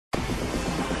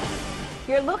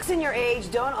Your looks and your age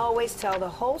don't always tell the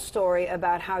whole story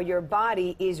about how your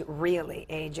body is really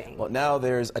aging. Well, now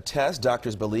there's a test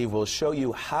doctors believe will show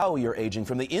you how you're aging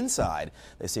from the inside.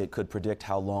 They say it could predict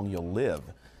how long you'll live.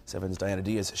 7's Diana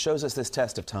Diaz shows us this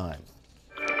test of time.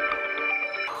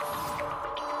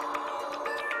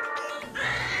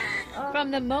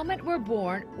 From the moment we're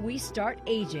born, we start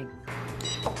aging.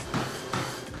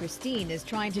 Christine is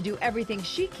trying to do everything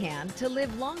she can to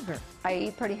live longer. I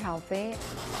eat pretty healthy.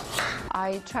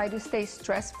 I try to stay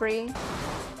stress-free.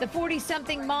 The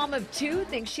 40-something mom of 2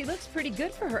 thinks she looks pretty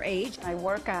good for her age. I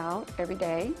work out every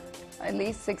day, at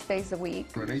least 6 days a week.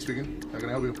 Renee speaking. How can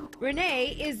I help you?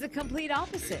 Renee is the complete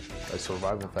opposite. I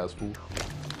survive in fast food.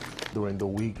 During the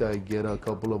week, I get a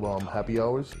couple of happy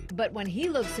hours. But when he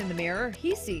looks in the mirror,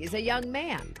 he sees a young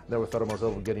man. Never thought of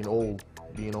myself of getting old,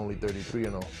 being only 33,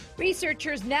 you know.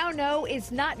 Researchers now know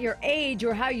it's not your age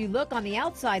or how you look on the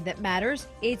outside that matters.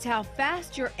 It's how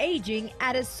fast you're aging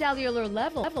at a cellular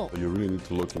level. You really need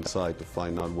to look inside to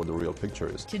find out what the real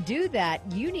picture is. To do that,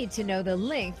 you need to know the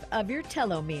length of your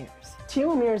telomeres.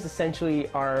 Telomeres essentially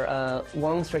are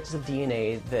long stretches of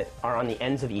DNA that are on the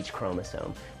ends of each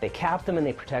chromosome. They cap them and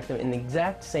they protect them in the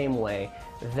exact same way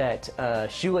that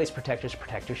shoelace protectors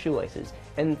protect your shoelaces.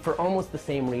 And for almost the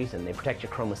same reason, they protect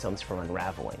your chromosomes from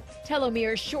unraveling.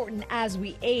 Telomeres shorten as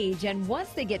we age, and once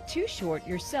they get too short,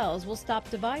 your cells will stop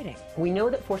dividing. We know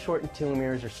that foreshortened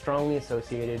telomeres are strongly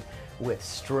associated with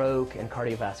stroke and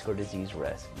cardiovascular disease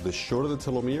risk. The shorter the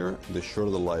telomere, the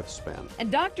shorter the lifespan. And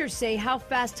doctors say how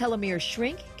fast telomeres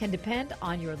shrink can depend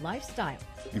on your lifestyle.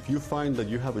 If you find that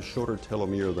you have a shorter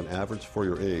telomere than average for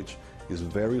your age, it's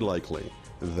very likely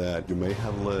that you may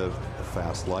have lived a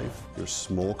fast life, you're a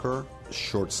smoker,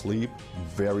 short sleep,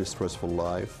 very stressful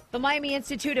life. The Miami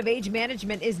Institute of Age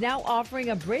Management is now offering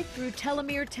a breakthrough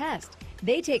telomere test.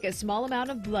 They take a small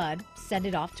amount of blood, send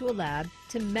it off to a lab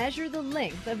to measure the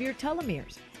length of your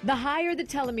telomeres. The higher the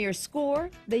telomere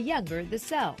score, the younger the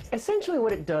cells. Essentially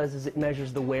what it does is it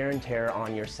measures the wear and tear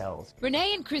on your cells.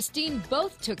 Renee and Christine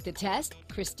both took the test.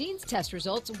 Christine's test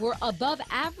results were above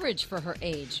average for her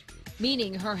age,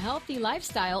 meaning her healthy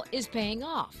lifestyle is paying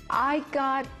off. I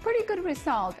got pretty good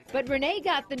result. But Renee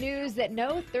got the news that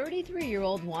no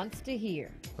 33-year-old wants to hear.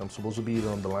 I'm supposed to be either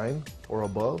on the line or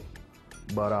above,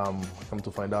 but I come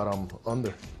to find out I'm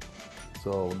under.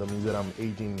 So that means that I'm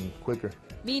aging quicker.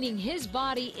 Meaning his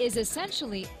body is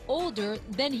essentially older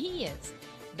than he is.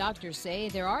 Doctors say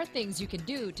there are things you can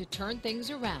do to turn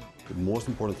things around. The most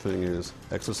important thing is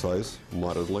exercise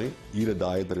moderately, eat a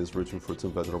diet that is rich in fruits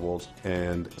and vegetables,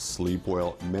 and sleep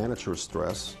well, manage your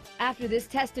stress. After this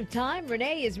test of time,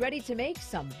 Renee is ready to make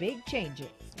some big changes.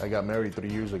 I got married 3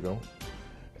 years ago,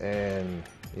 and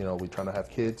we're trying to have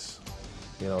kids,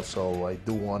 so I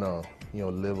do want to,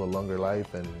 live a longer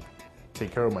life and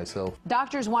take care of myself.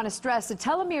 Doctors want to stress the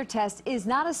telomere test is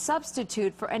not a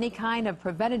substitute for any kind of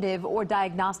preventative or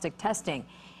diagnostic testing.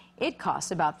 It costs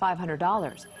about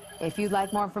 $500. If you'd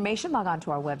like more information, log on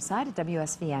to our website at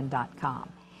WSVN.com.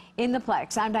 In the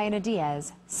Plex, I'm Diana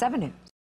Diaz, 7 News.